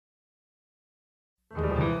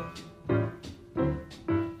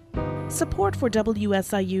Support for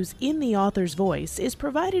WSIU's In the Author's Voice is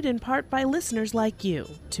provided in part by listeners like you.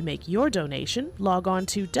 To make your donation, log on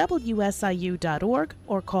to WSIU.org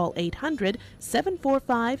or call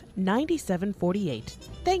 800-745-9748.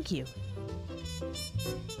 Thank you.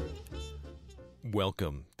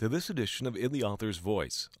 Welcome to this edition of In the Author's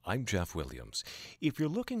Voice. I'm Jeff Williams. If you're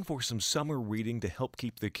looking for some summer reading to help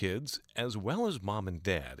keep the kids, as well as mom and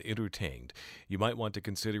dad, entertained, you might want to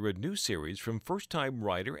consider a new series from first-time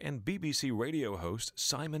writer and BBC radio host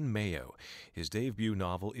Simon Mayo. His debut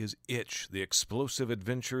novel is Itch, The Explosive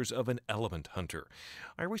Adventures of an Element Hunter.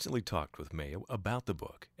 I recently talked with Mayo about the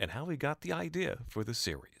book and how he got the idea for the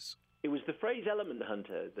series. It was the phrase element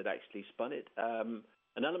hunter that actually spun it.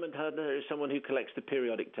 An element hunter is someone who collects the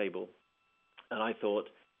periodic table. And I thought,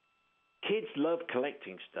 kids love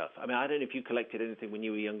collecting stuff. I mean, I don't know if you collected anything when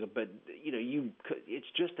you were younger, but,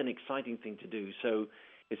 it's just an exciting thing to do. So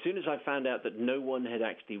as soon as I found out that no one had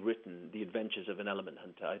actually written The Adventures of an Element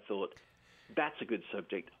Hunter, I thought, that's a good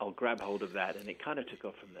subject. I'll grab hold of that. And it kind of took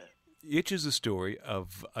off from there. Itch is the story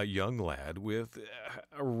of a young lad with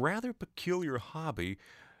a rather peculiar hobby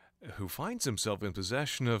who finds himself in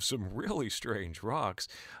possession of some really strange rocks.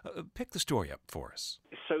 Pick the story up for us.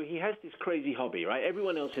 So he has this crazy hobby, right?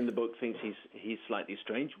 Everyone else in the book thinks he's slightly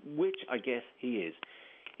strange, which I guess he is.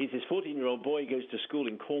 He's this 14-year-old boy, goes to school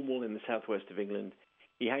in Cornwall in the southwest of England.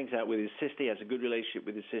 He hangs out with his sister. He has a good relationship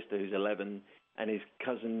with his sister, who's 11, and his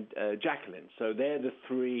cousin, Jacqueline. So they're the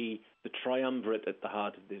triumvirate at the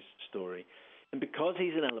heart of this story. And because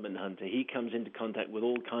he's an element hunter, he comes into contact with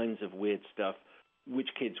all kinds of weird stuff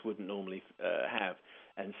which kids wouldn't normally have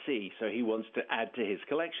and see. So he wants to add to his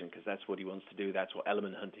collection because that's what he wants to do. That's what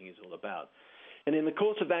element hunting is all about. And in the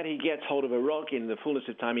course of that, he gets hold of a rock. In the fullness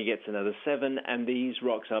of time, he gets another 7, and these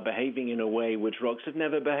rocks are behaving in a way which rocks have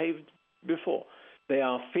never behaved before. They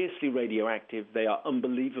are fiercely radioactive. They are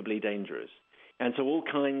unbelievably dangerous. And so all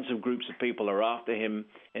kinds of groups of people are after him,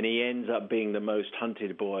 and he ends up being the most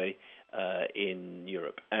hunted boy in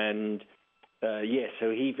Europe. And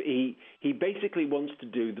so he basically wants to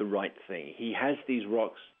do the right thing. He has these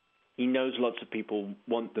rocks. He knows lots of people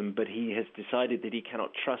want them, but he has decided that he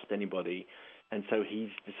cannot trust anybody, and so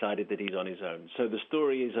he's decided that he's on his own. So the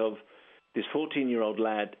story is of this 14-year-old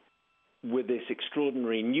lad with this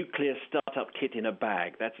extraordinary nuclear startup kit in a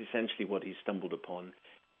bag. That's essentially what he's stumbled upon,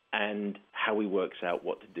 and how he works out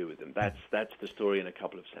what to do with them. That's the story in a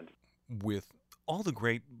couple of sentences. With all the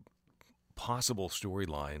great possible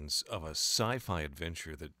storylines of a sci-fi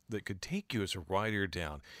adventure that could take you as a writer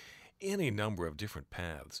down any number of different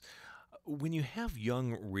paths, when you have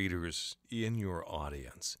young readers in your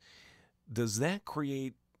audience, does that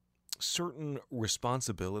create certain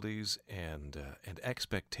responsibilities and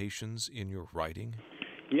expectations in your writing?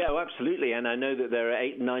 Yeah, well, absolutely. And I know that there are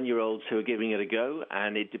 8 and 9-year-olds who are giving it a go,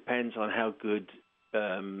 and it depends on how good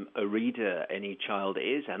a reader any child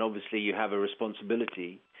is. And obviously you have a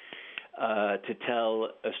responsibility to tell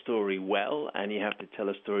a story well, and you have to tell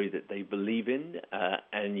a story that they believe in,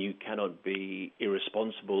 and you cannot be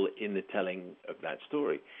irresponsible in the telling of that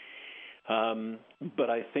story. But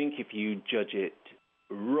I think if you judge it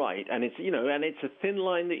right, and it's a thin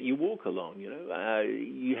line that you walk along,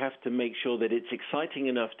 you have to make sure that it's exciting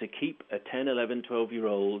enough to keep a 10, 11,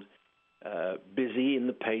 12-year-old busy in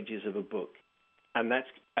the pages of a book. And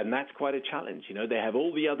that's quite a challenge. They have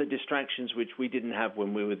all the other distractions which we didn't have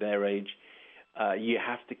when we were their age. You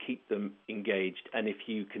have to keep them engaged. And if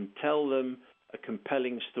you can tell them a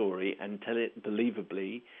compelling story and tell it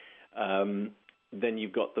believably, then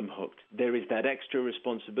you've got them hooked. There is that extra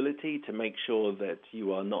responsibility to make sure that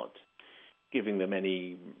you are not giving them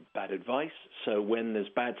any bad advice. So when there's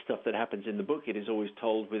bad stuff that happens in the book, it is always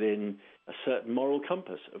told within a certain moral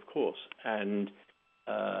compass, of course. And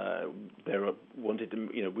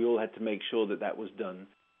we all had to make sure that was done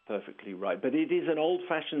perfectly right. But it is an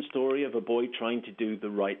old-fashioned story of a boy trying to do the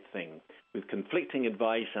right thing. With conflicting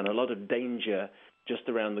advice and a lot of danger just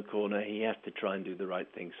around the corner, he has to try and do the right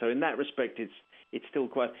thing. So in that respect, it's still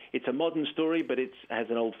it's a modern story, but it has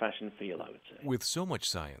an old-fashioned feel, I would say. With so much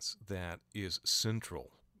science that is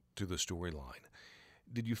central to the storyline,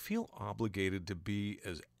 did you feel obligated to be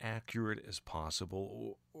as accurate as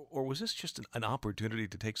possible, or was this just an opportunity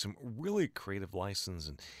to take some really creative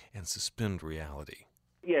license and suspend reality?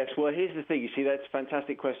 Yes, well, here's the thing. You see, that's a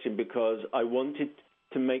fantastic question, because I wanted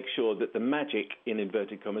to make sure that the magic, in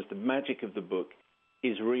inverted commas, the magic of the book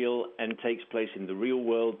is real and takes place in the real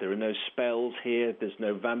world. There are no spells here. There's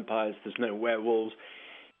no vampires. There's no werewolves.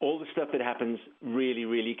 All the stuff that happens really,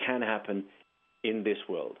 really can happen in this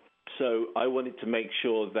world. So I wanted to make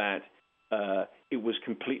sure that it was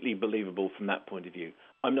completely believable from that point of view.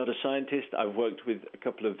 I'm not a scientist. I've worked with a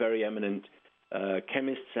couple of very eminent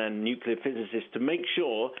chemists and nuclear physicists to make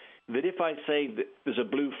sure that if I say that there's a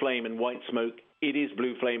blue flame and white smoke, it is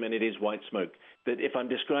blue flame and it is white smoke. That if I'm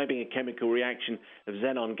describing a chemical reaction of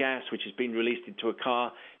xenon gas, which has been released into a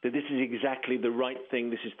car, that this is exactly the right thing,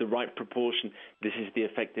 this is the right proportion, this is the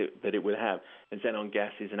effect that it will have. And xenon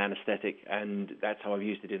gas is an anesthetic, and that's how I've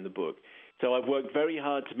used it in the book. So I've worked very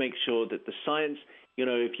hard to make sure that the science,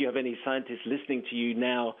 if you have any scientists listening to you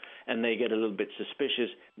now and they get a little bit suspicious,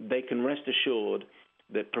 they can rest assured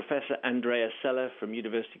that Professor Andrea Sella from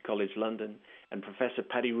University College London and Professor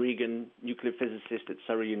Paddy Regan, nuclear physicist at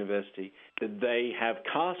Surrey University, that they have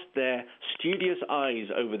cast their studious eyes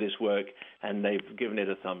over this work and they've given it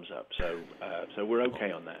a thumbs up. So we're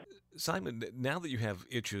okay on that. Simon, now that you have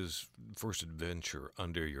Itch's first adventure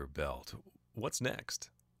under your belt, what's next?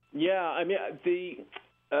 Yeah, I mean,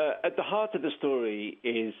 at the heart of the story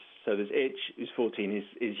is, so there's Itch, who's 14,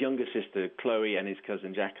 his younger sister, Chloe, and his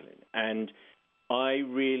cousin, Jacqueline. And I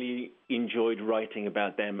really enjoyed writing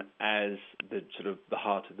about them as the sort of the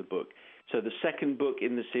heart of the book. So the second book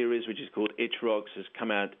in the series, which is called Itch Rocks, has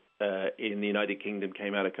come out in the United Kingdom,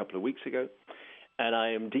 came out a couple of weeks ago. And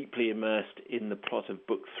I am deeply immersed in the plot of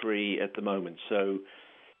book 3 at the moment. So,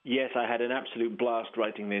 yes, I had an absolute blast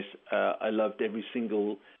writing this. I loved every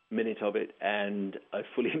single minute of it, and I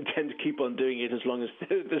fully intend to keep on doing it as long as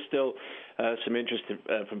there's still some interest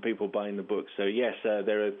from people buying the book. So yes,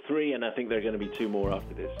 there are 3, and I think there are going to be 2 more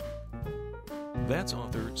after this. That's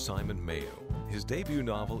author Simon Mayo. His debut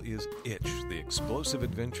novel is Itch, The Explosive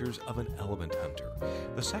Adventures of an Element Hunter.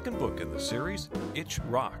 The second book in the series, Itch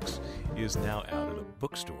Rocks, is now out at a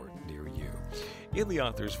bookstore near you. In the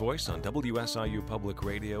Author's Voice on WSIU Public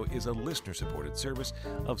Radio is a listener-supported service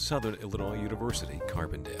of Southern Illinois University,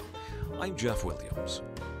 Carbondale. I'm Jeff Williams.